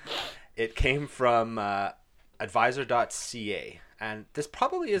 It came from advisor.ca, and this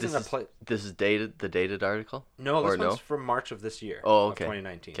probably isn't a place. This is the dated article? No, this one's from March of this year. Oh, okay. Of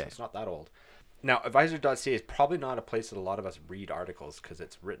 2019. Okay. So it's not that old. Now, advisor.ca is probably not a place that a lot of us read articles because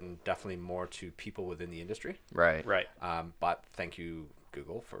it's written definitely more to people within the industry. Right. But thank you,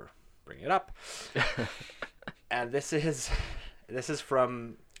 Google, for bringing it up. And this is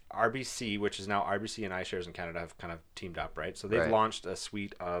from RBC, which is now RBC and iShares in Canada have kind of teamed up, right? So they've launched a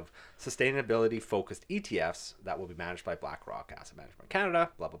suite of sustainability-focused ETFs that will be managed by BlackRock Asset Management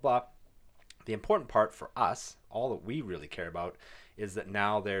Canada, blah, blah, blah. The important part for us, all that we really care about, is that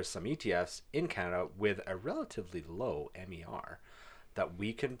now there's some ETFs in Canada with a relatively low MER that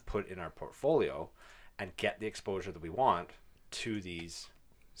we can put in our portfolio and get the exposure that we want to these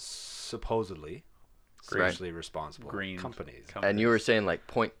supposedly socially responsible green companies. And you were saying like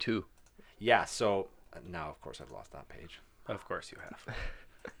 0.2. Yeah, so now, of course, I've lost that page. Of course you have.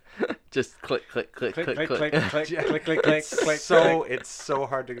 Just click. So it's so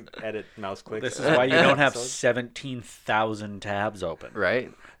hard to edit mouse clicks. This is why you don't have 17,000 tabs open.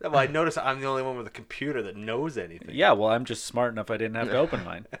 Right? Well, I noticed I'm the only one with a computer that knows anything. Yeah, well, I'm just smart enough I didn't have to open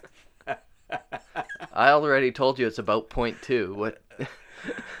mine. I already told you it's about 0.2.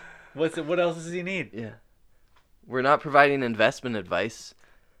 What else does he need? Yeah. We're not providing investment advice.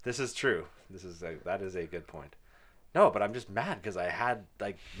 This is true. That is a good point. No, but I'm just mad because I had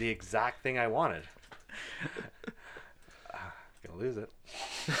like the exact thing I wanted. Gonna lose it.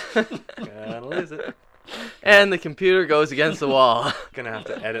 Gonna lose it. And the computer goes against the wall. Gonna have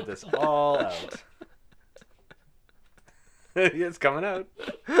to edit this all out. It's coming out.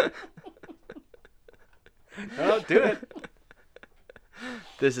 Oh, do it.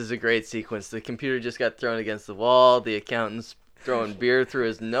 This is a great sequence. The computer just got thrown against the wall. The accountant's throwing beer through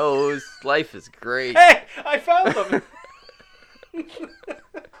his nose. Life is great. Hey, I found them.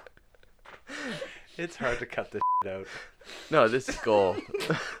 It's hard to cut this out. No, this is gold.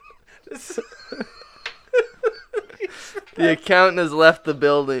 The accountant has left the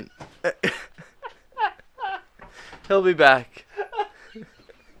building. He'll be back.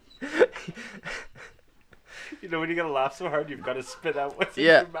 You know when you're gonna laugh so hard, you've got to spit out what's in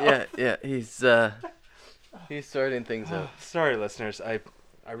your mouth. Yeah. He's sorting things out. Sorry, listeners. I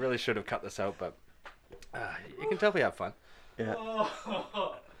really should have cut this out, but you can tell we have fun. Yeah.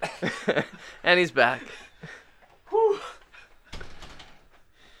 And he's back.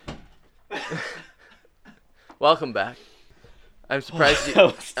 Welcome back. I'm surprised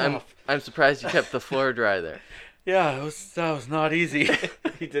you. I'm surprised you kept the floor dry there. Yeah, that was not easy.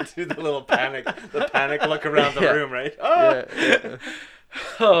 He did do the little panic look around the room, right? Oh! Yeah.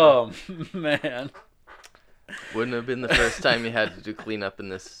 Oh man. Wouldn't have been the first time you had to do cleanup in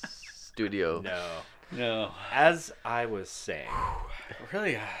this studio. No. As I was saying,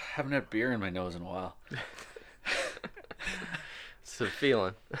 Really, I haven't had beer in my nose in a while. It's a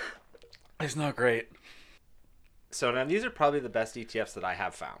feeling. It's not great. So now these are probably the best ETFs that I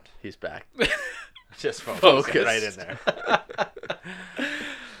have found. He's back. Just focus Focused. right in there.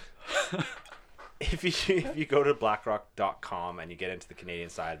 If you go to BlackRock.com and you get into the Canadian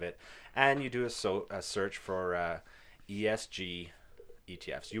side of it, and you do a search for ESG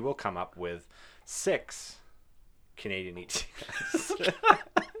ETFs, you will come up with 6 Canadian ETFs.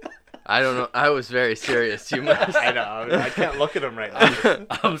 I don't know. I was very serious. You must. I know. I can't look at them right now.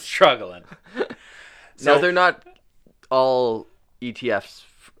 I'm struggling. No, they're not all ETFs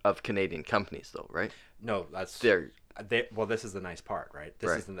of Canadian companies, though, right? No, that's well, this is the nice part, right?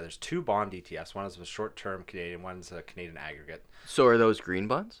 There's 2 bond ETFs. One is a short-term Canadian, one's a Canadian aggregate. So are those green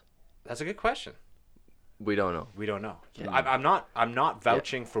bonds? That's a good question. We don't know. We don't know. I'm not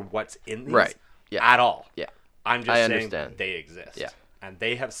vouching for what's in these at all. Yeah. I'm just saying understand. they exist. Yeah. And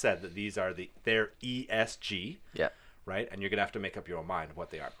they have said that these are their ESG. Yeah. Right? And you're going to have to make up your own mind what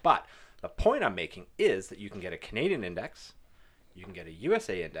they are. But the point I'm making is that you can get a Canadian index, you can get a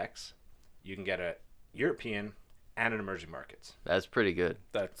USA index, you can get a European and an emerging markets. That's pretty good.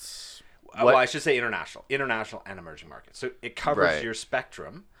 That's well, I should say international and emerging markets. So it covers your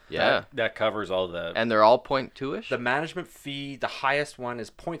spectrum. Yeah. that covers all the. And they're all 0.2-ish? The management fee, the highest one is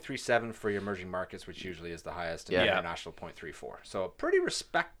 0.37 for your emerging markets, which usually is the highest, and the international 0.34. So a pretty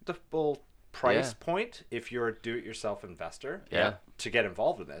respectable price point if you're a do-it-yourself investor to get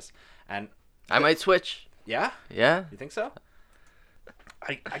involved in this. And I might switch. Yeah? Yeah. You think so?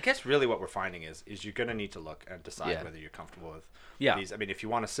 I guess really what we're finding is you're going to need to look and decide whether you're comfortable with these. I mean, if you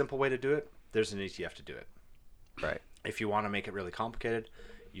want a simple way to do it, there's an ETF to do it. Right. If you want to make it really complicated,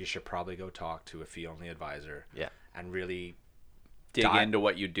 you should probably go talk to a fee-only advisor. Yeah. And really dig into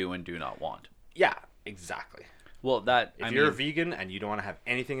what you do and do not want. Yeah, exactly. Well, if you're a vegan and you don't want to have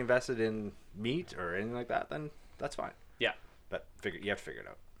anything invested in meat or anything like that, then that's fine. Yeah. But you have to figure it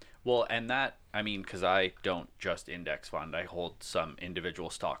out. Well, and that, I mean, because I don't just index fund, I hold some individual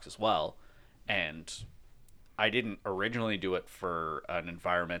stocks as well. And I didn't originally do it for an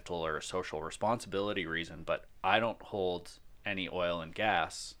environmental or a social responsibility reason, but I don't hold any oil and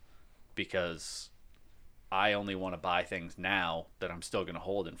gas because I only want to buy things now that I'm still going to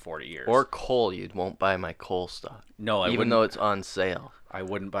hold in 40 years. Or coal. You won't buy my coal stock. No, even though it's on sale. I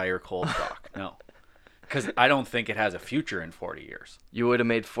wouldn't buy your coal stock. No. Because I don't think it has a future in 40 years. You would have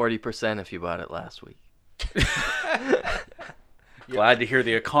made 40% if you bought it last week. Glad to hear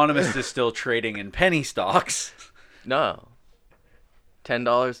The Economist is still trading in penny stocks. No.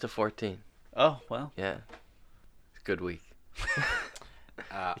 $10 to $14. Oh, well. Yeah. It's a good week.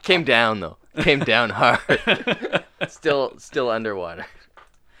 It came down, though. It came down hard. Still underwater.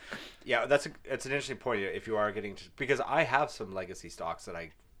 Yeah, it's an interesting point if you are getting to, because I have some legacy stocks that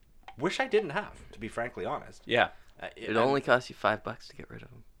I wish I didn't have, to be frankly honest. Yeah. It only costs you $5 to get rid of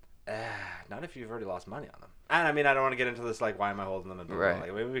them. Not if you've already lost money on them. And I mean, I don't want to get into this, like, why am I holding them? And right.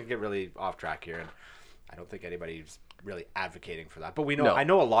 Like, we can get really off track here. I don't think anybody's really advocating for that. But I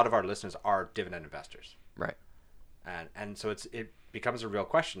know a lot of our listeners are dividend investors. Right. And so it becomes a real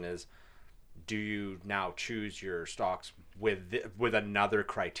question is, do you now choose your stocks with another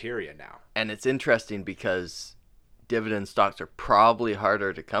criteria now? And it's interesting because dividend stocks are probably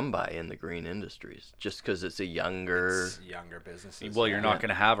harder to come by in the green industries just because it's younger businesses. Well, you're not going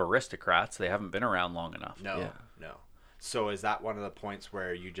to have aristocrats. They haven't been around long enough. No. So is that one of the points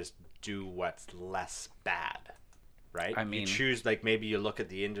where you just do what's less bad, right? I mean, you choose, like, maybe you look at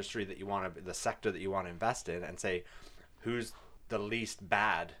the industry that you want to, the sector that you want to invest in, and say, who's the least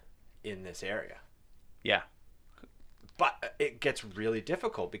bad in this area? Yeah. But it gets really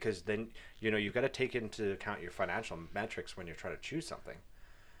difficult because then, you've got to take into account your financial metrics when you're trying to choose something.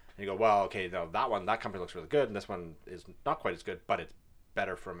 And you go, well, okay, no, that company looks really good, and this one is not quite as good, but it's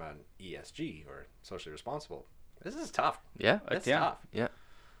better from an ESG or socially responsible. This is tough. Yeah. It's tough. Yeah.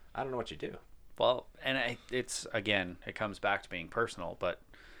 I don't know what you do. Well, and it's, again, it comes back to being personal, but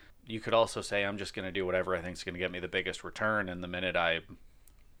you could also say, I'm just going to do whatever I think is going to get me the biggest return, and the minute I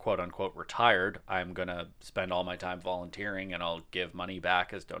quote unquote retired, I'm going to spend all my time volunteering and I'll give money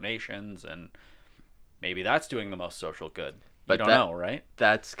back as donations, and maybe that's doing the most social good. But you don't know, right?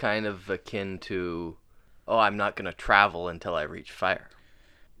 That's kind of akin to, I'm not going to travel until I reach fire.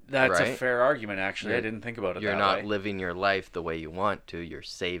 That's a fair argument, actually. I didn't think about it that way. You're not living your life the way you want to. You're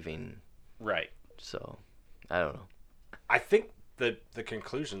saving. Right. So, I don't know. I think the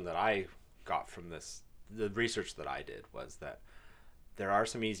conclusion that I got from this, the research that I did, was that there are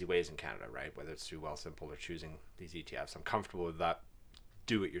some easy ways in Canada, right? Whether it's through Wealthsimple or choosing these ETFs. I'm comfortable with that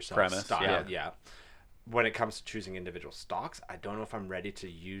do-it-yourself premise style. Yeah. When it comes to choosing individual stocks, I don't know if I'm ready to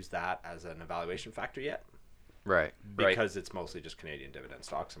use that as an evaluation factor yet. Right. Because it's mostly just Canadian dividend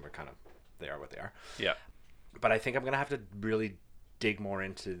stocks, and they are what they are. Yeah. But I think I'm going to have to really dig more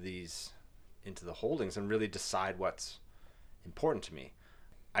into the holdings and really decide what's important to me.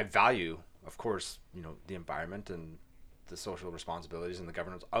 I value, of course, the environment and the social responsibilities and the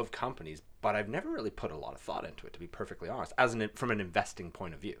governance of companies, but I've never really put a lot of thought into it, to be perfectly honest, from an investing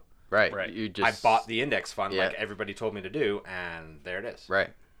point of view. Right. I bought the index fund like everybody told me to do, and there it is. Right.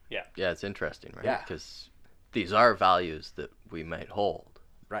 Yeah. Yeah, it's interesting, right? Yeah. Because these are values that we might hold.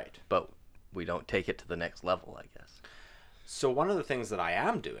 Right. But we don't take it to the next level, I guess. So one of the things that I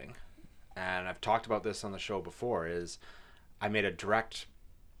am doing, and I've talked about this on the show before, is I made a direct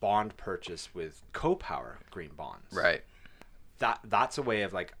bond purchase with CoPower green bonds. Right. That's a way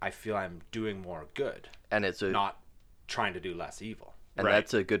of, like, I feel I'm doing more good, and it's not trying to do less evil. And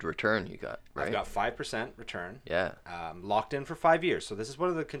that's a good return you got, right? I've got 5% return. Yeah. Locked in for 5 years. So this is one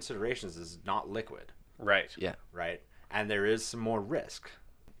of the considerations, is not liquid. Right. Yeah. Right. And there is some more risk.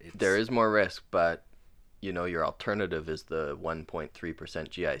 There is more risk, but your alternative is the 1.3%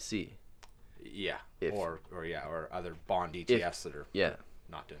 GIC. Yeah. Or other bond ETFs that are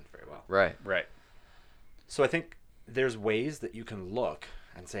not doing very well. Right. Right. So I think there's ways that you can look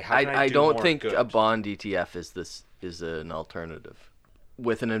and say, how can I do I don't more think good? a bond ETF is an alternative.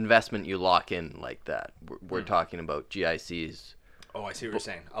 With an investment you lock in like that. We're talking about GICs. Oh, I see what you're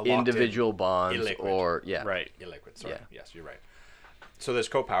saying. Individual bonds illiquid. or Right. Illiquid. Sorry. Yeah. Yes, you're right. So there's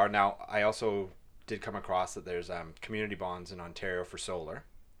CoPower. Now, I also did come across that there's community bonds in Ontario for solar.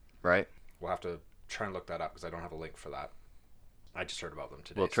 Right. We'll have to try and look that up because I don't have a link for that. I just heard about them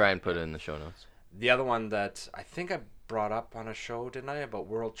today. We'll try and put it in the show notes. The other one that I think I brought up on a show, didn't I, about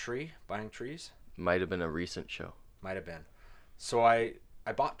World Tree, buying trees? Might have been a recent show. Might have been. So I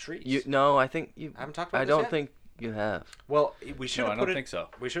bought trees. No, I think you. I haven't talked about I this don't yet? think you have. Well, we should have I don't think so.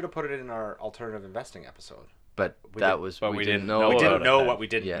 We should have put it in our alternative investing episode. But we didn't know. We didn't know then. what we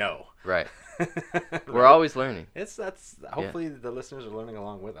didn't know. Right. We're always learning. Hopefully the listeners are learning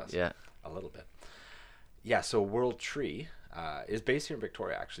along with us. Yeah. A little bit. Yeah. So World Tree is based here in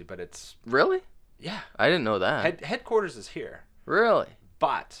Victoria, actually, but it's Really? yeah. I didn't know that. Headquarters is here, Really?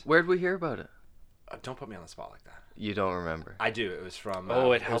 but Where'd we hear about it? don't put me on the spot like that. You don't remember. I do. It was from.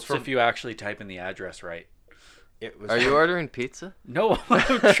 It helps if you actually type in the address right. It was. Are you ordering pizza? No,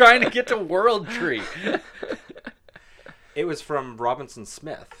 I'm trying to get to World Tree. It was from Robinson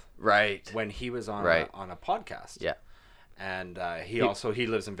Smith. Right. When he was on on a podcast. Yeah. And he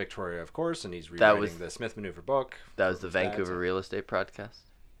lives in Victoria, of course, and he's rewriting the Smith Maneuver book. That was the Vancouver Real Estate podcast?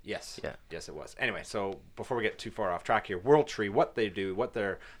 Yes. Yeah. Yes, it was. Anyway, so before we get too far off track here, World Tree, what they do,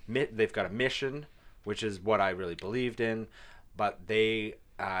 they've got a mission, which is what I really believed in, but they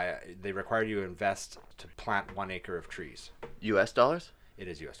require you to invest to plant 1 acre of trees. U.S. dollars? It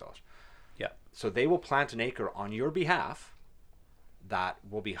is U.S. dollars. Yeah. So they will plant an acre on your behalf that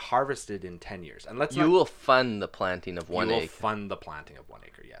will be harvested in 10 years. And you will fund the planting of 1 acre. You will fund the planting of 1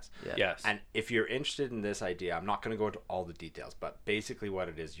 acre, yes. Yeah. Yes. And if you're interested in this idea, I'm not going to go into all the details, but basically what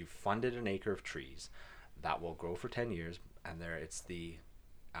it is, you funded an acre of trees that will grow for 10 years, and it's the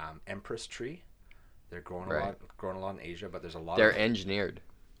Empress tree. They're growing a lot in Asia, but there's a lot. They're engineered.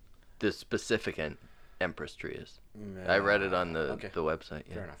 The specific Empress tree is. I read it on the website.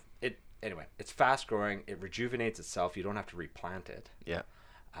 Yeah. Fair enough. Anyway, it's fast growing. It rejuvenates itself. You don't have to replant it. Yeah.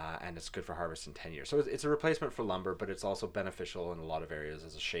 And it's good for harvest in 10 years. So it's a replacement for lumber, but it's also beneficial in a lot of areas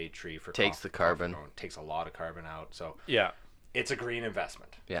as a shade tree for takes the carbon. Takes a lot of carbon out. So yeah, it's a green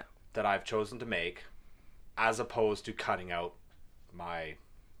investment. Yeah. That I've chosen to make, as opposed to cutting out my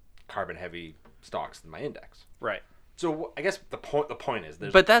carbon heavy stocks in my index. Right. So I guess the point is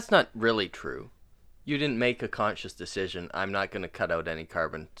But that's not really true. You didn't make a conscious decision. I'm not going to cut out any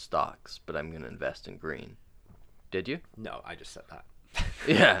carbon stocks, but I'm going to invest in green. Did you? No, I just said that.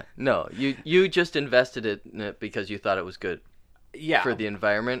 Yeah, no. You just invested in it because you thought it was good. Yeah. For the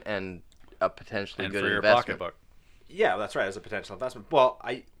environment and a potentially and good for your investment. pocketbook. Yeah, that's right. As a potential investment. Well,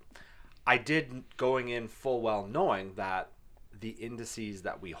 I did going in full well knowing that the indices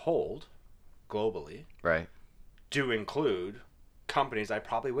that we hold globally, right, do include companies I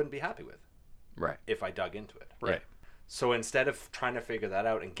probably wouldn't be happy with. Right. If I dug into it. Right. So instead of trying to figure that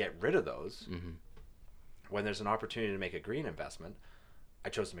out and get rid of those, when there's an opportunity to make a green investment, I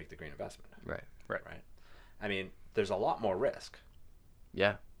chose to make the green investment. Right. Right. Right. I mean, there's a lot more risk.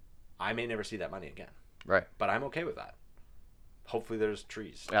 Yeah. I may never see that money again. Right. But I'm okay with that. Hopefully there's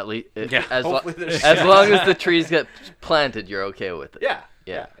trees. At least, as long as the trees get planted, you're okay with it.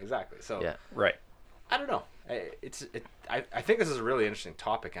 Yeah, exactly. So, right. I don't know. I think this is a really interesting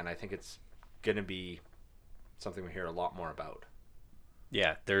topic, and I think it's going to be something we hear a lot more about.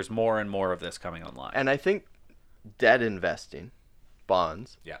 Yeah, there's more and more of this coming online. And I think debt investing,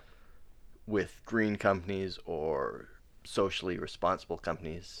 bonds, yeah, with green companies or socially responsible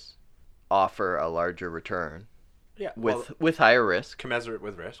companies offer a larger return. Yeah, with higher risk. Commensurate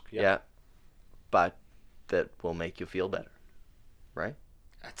with risk. Yeah. But that will make you feel better. Right?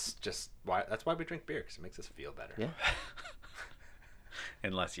 That's why we drink beer, because it makes us feel better. Yeah.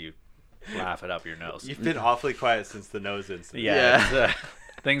 Unless you laugh it up your nose. You've been awfully quiet since the nose incident. Yeah.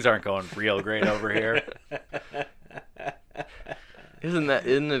 Things aren't going real great over here. Isn't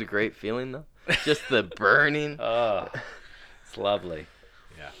it a great feeling though? Just the burning. Oh, it's lovely.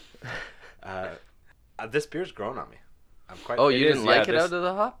 Yeah. This beer's grown on me. I'm quite. Oh, you didn't like it out of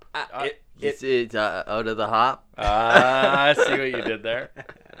the hop? It's out of the hop. I see what you did there.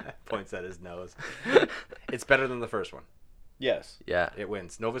 Points at his nose. It's better than the first one. Yes. Yeah. It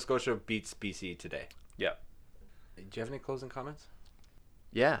wins. Nova Scotia beats BC today. Yeah. Do you have any closing comments?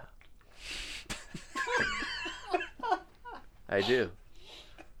 Yeah. I do.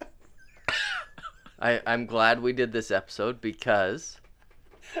 I'm glad we did this episode because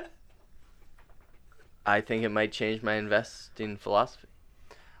I think it might change my investing philosophy.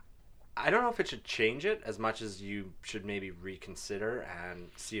 I don't know if it should change it as much as you should maybe reconsider and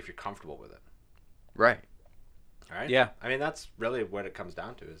see if you're comfortable with it. Right. All right? Yeah. I mean, that's really what it comes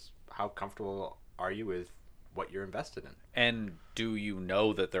down to, is how comfortable are you with what you're invested in? And do you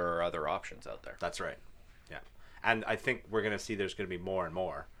know that there are other options out there? That's right. Yeah. And I think we're going to see there's going to be more and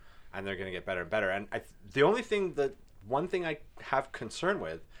more, and they're going to get better and better. And one thing I have concern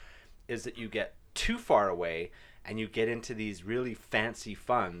with is that you get too far away and you get into these really fancy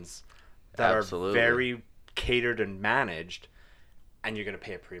funds that are very catered and managed, and you're going to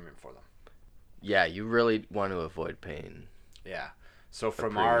pay a premium for them. Yeah, you really want to avoid paying. Yeah. So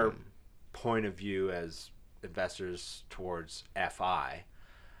from our point of view as investors towards FI,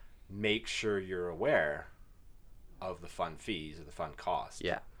 make sure you're aware of the fund fees or the fund cost.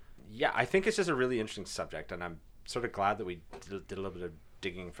 Yeah. Yeah, I think it's just a really interesting subject, and I'm sort of glad that we did a little bit of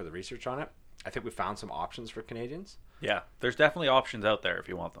digging for the research on it. I think we found some options for Canadians. Yeah, there's definitely options out there if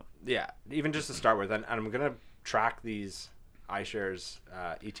you want them. Yeah, even just to start with. And I'm going to track these iShares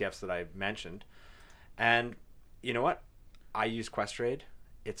ETFs that I mentioned. And you know what? I use Questrade.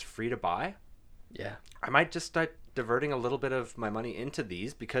 It's free to buy. Yeah. I might just start diverting a little bit of my money into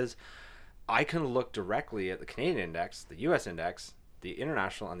these, because I can look directly at the Canadian index, the US index, the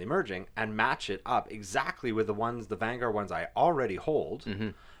international, and the emerging, and match it up exactly with the Vanguard ones I already hold. Mm-hmm.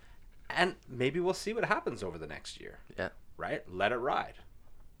 And maybe we'll see what happens over the next year. Yeah. Right? Let it ride.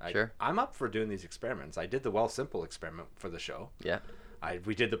 Sure. I'm up for doing these experiments. I did the Wealthsimple experiment for the show. Yeah.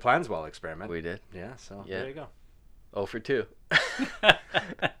 We did the Planswell experiment. We did. Yeah, so there you go. 0 for 2.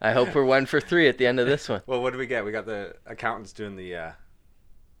 I hope we're 1 for 3 at the end of this one. Well, what do we get? We got the accountants doing the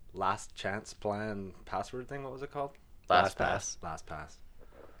last chance plan password thing. What was it called? LastPass. LastPass.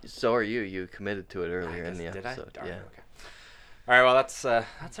 So are you. You committed to it earlier in the episode. Did I? Yeah. Okay. All right. Well, that's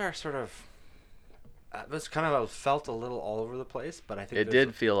our sort of. It was kind of felt a little all over the place, but I think it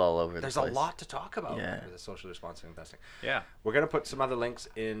did feel all over the place. There's a lot to talk about with the socially responsible investing. Yeah. We're going to put some other links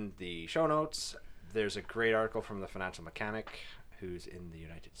in the show notes. There's a great article from the Financial Mechanic, who's in the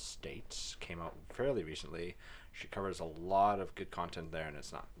United States, came out fairly recently. She covers a lot of good content there, and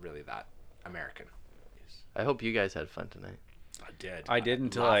it's not really that American. I hope you guys had fun tonight. I did. I did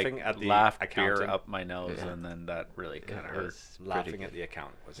until I laughed beer up my nose, and then that really kind of hurt. Laughing at the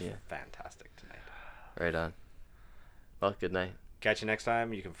account was fantastic tonight. Right on. Well, good night. Catch you next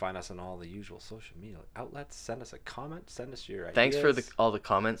time. You can find us on all the usual social media outlets. Send us a comment. Send us your ideas. Thanks for all the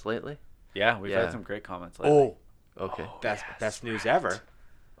comments lately. Yeah, we've had some great comments lately. Oh, okay. Best news ever.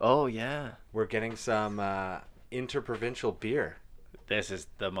 Oh, yeah. We're getting some interprovincial beer. This is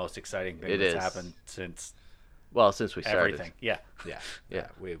the most exciting thing that's happened since we started. Everything. Yeah.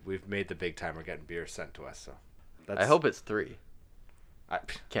 We've made the big time. We're getting beer sent to us. So I hope it's 3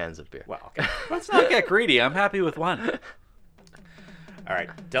 cans of beer. Well, okay. Let's not get greedy. I'm happy with 1. All right.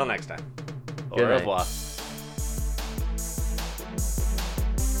 Till next time. Au revoir.